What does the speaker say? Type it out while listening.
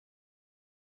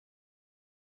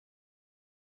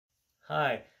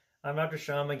Hi, I'm Dr.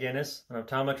 Shaun MacInnis, an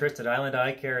optometrist at Island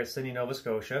Eye Care at Sydney, Nova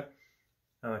Scotia.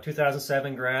 I'm a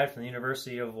 2007 grad from the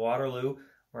University of Waterloo,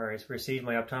 where I received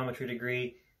my optometry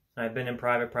degree, and I've been in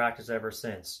private practice ever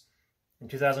since. In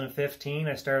 2015,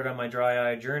 I started on my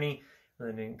dry eye journey with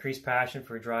an increased passion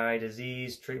for dry eye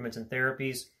disease, treatments, and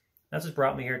therapies. That's what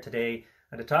brought me here today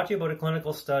to talk to you about a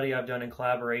clinical study I've done in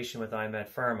collaboration with iMed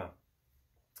Pharma.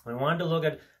 We wanted to look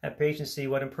at patients, see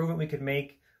what improvement we could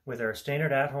make with our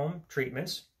standard at-home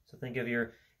treatments. So think of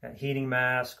your heating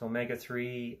mask,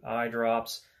 omega-3, eye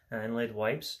drops, and lid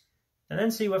wipes. And then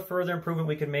see what further improvement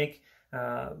we could make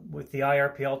with the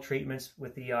IRPL treatments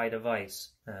with the eye device.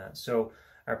 So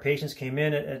our patients came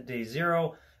in at day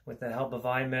 0. With the help of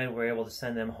iMed, we were able to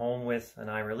send them home with an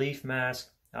eye relief mask,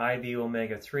 IV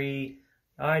omega-3,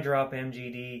 eye drop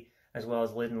MGD, as well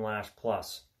as lid and lash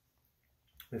plus.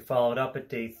 We followed up at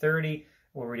day 30,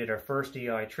 where we did our first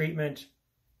EI treatment.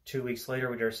 2 weeks later,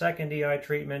 we did our second EI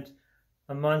treatment.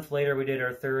 A month later, we did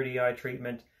our third EI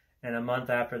treatment. And a month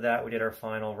after that, we did our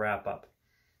final wrap-up.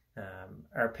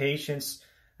 Our patients,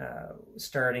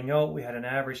 starting out, we had an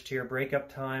average tear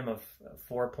breakup time of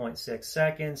 4.6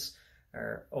 seconds.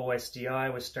 Our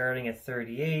OSDI was starting at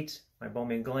 38.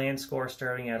 Meibomian gland score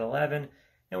starting at 11.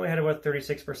 And we had about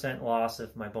 36% loss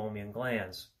of meibomian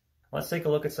glands. Let's take a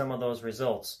look at some of those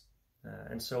results.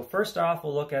 And so first off,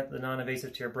 we'll look at the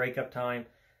non-invasive tear breakup time.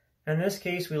 In this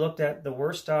case, we looked at the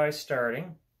worst eye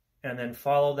starting and then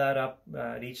followed that up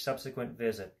at each subsequent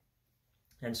visit.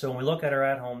 And so when we look at our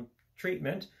at-home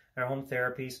treatment, our home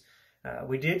therapies,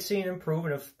 we did see an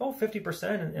improvement of about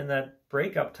 50% in that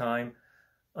breakup time.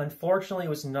 Unfortunately, it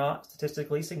was not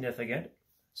statistically significant.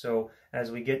 So as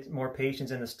we get more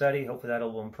patients in the study, hopefully that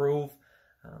will improve.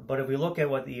 But if we look at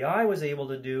what the eye was able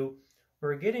to do,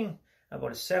 we're getting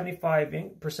about a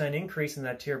 75% increase in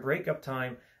that tear breakup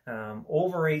time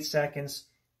over 8 seconds.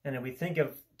 And if we think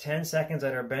of 10 seconds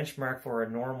at our benchmark for a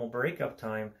normal breakup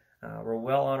time, we're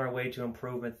well on our way to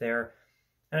improvement there.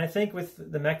 And I think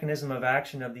with the mechanism of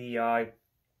action of the EI,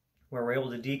 where we're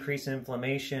able to decrease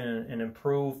inflammation and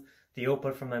improve the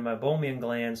output from the meibomian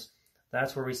glands,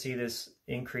 that's where we see this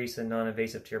increase in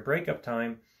non-invasive tear breakup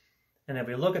time. And if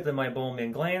we look at the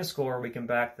meibomian gland score, we can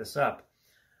back this up.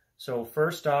 So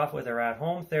first off, with our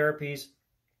at-home therapies,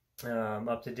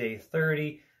 up to day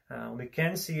 30, we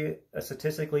can see a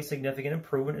statistically significant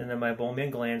improvement in the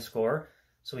meibomian gland score.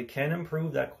 So we can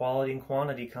improve that quality and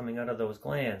quantity coming out of those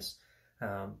glands.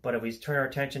 But if we turn our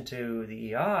attention to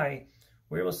the EI,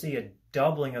 we're able to see a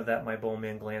doubling of that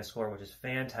meibomian gland score, which is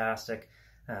fantastic,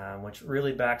 which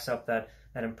really backs up that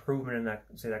improvement in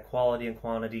that quality and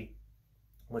quantity,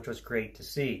 which was great to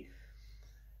see.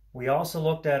 We also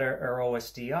looked at our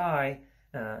OSDI.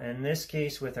 In this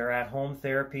case, with our at-home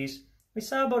therapies, we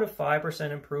saw about a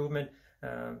 5% improvement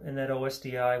in that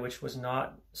OSDI, which was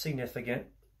not significant.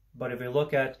 But if we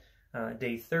look at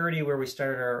day 30, where we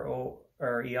started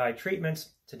our EI treatments,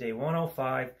 to day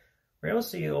 105, we're able to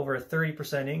see over a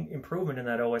 30% improvement in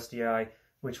that OSDI,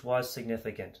 which was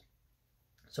significant.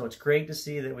 So it's great to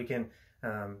see that we can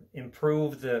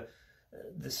improve the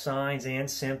signs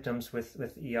and symptoms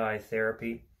with EI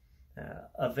therapy.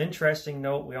 Of interesting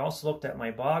note, we also looked at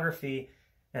meibography,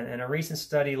 and a recent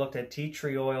study looked at tea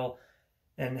tree oil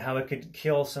and how it could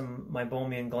kill some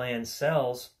meibomian gland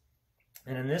cells.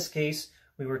 And in this case,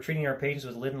 we were treating our patients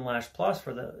with lid and lash plus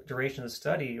for the duration of the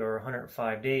study, or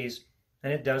 105 days,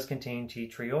 and it does contain tea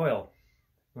tree oil.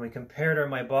 When we compared our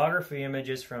meibography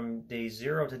images from day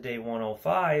 0 to day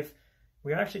 105,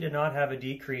 we actually did not have a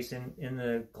decrease in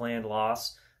the gland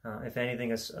loss. If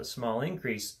anything, a small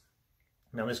increase.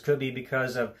 Now, this could be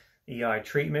because of EI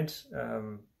treatment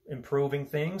improving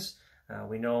things.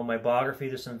 We know meibography,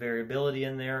 there's some variability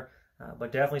in there,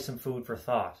 but definitely some food for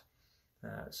thought.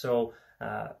 So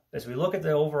as we look at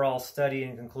the overall study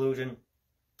in conclusion,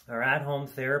 our at-home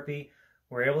therapy,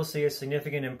 we're able to see a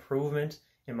significant improvement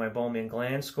in meibomian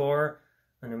gland score,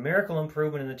 a numerical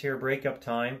improvement in the tear breakup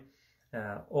time.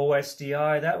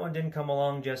 OSDI, that one didn't come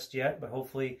along just yet, but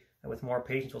hopefully with more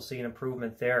patients we'll see an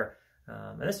improvement there.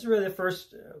 And this is really the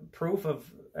first proof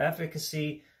of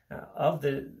efficacy of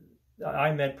the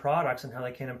iMed products and how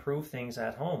they can improve things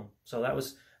at home. So that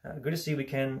was good to see we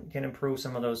can improve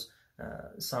some of those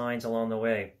signs along the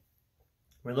way.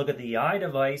 When we look at the eye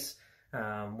device,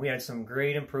 we had some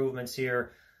great improvements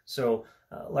here. So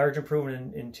large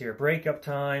improvement in tear breakup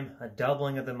time, a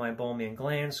doubling of the meibomian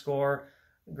gland score,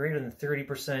 greater than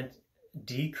 30%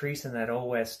 decrease in that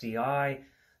OSDI.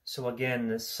 So again,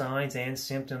 the signs and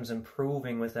symptoms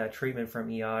improving with that treatment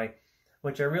from EI,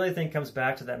 which I really think comes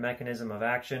back to that mechanism of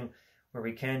action where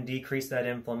we can decrease that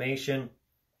inflammation,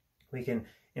 We can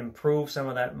improve some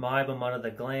of that meibum out of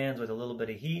the glands with a little bit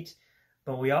of heat.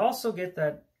 But we also get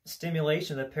that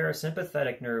stimulation of the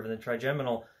parasympathetic nerve and the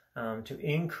trigeminal to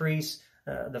increase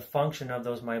the function of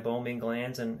those meibomian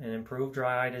glands and improve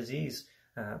dry eye disease.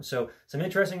 So some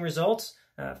interesting results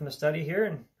from the study here,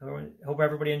 and hope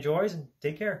everybody enjoys, and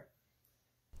take care.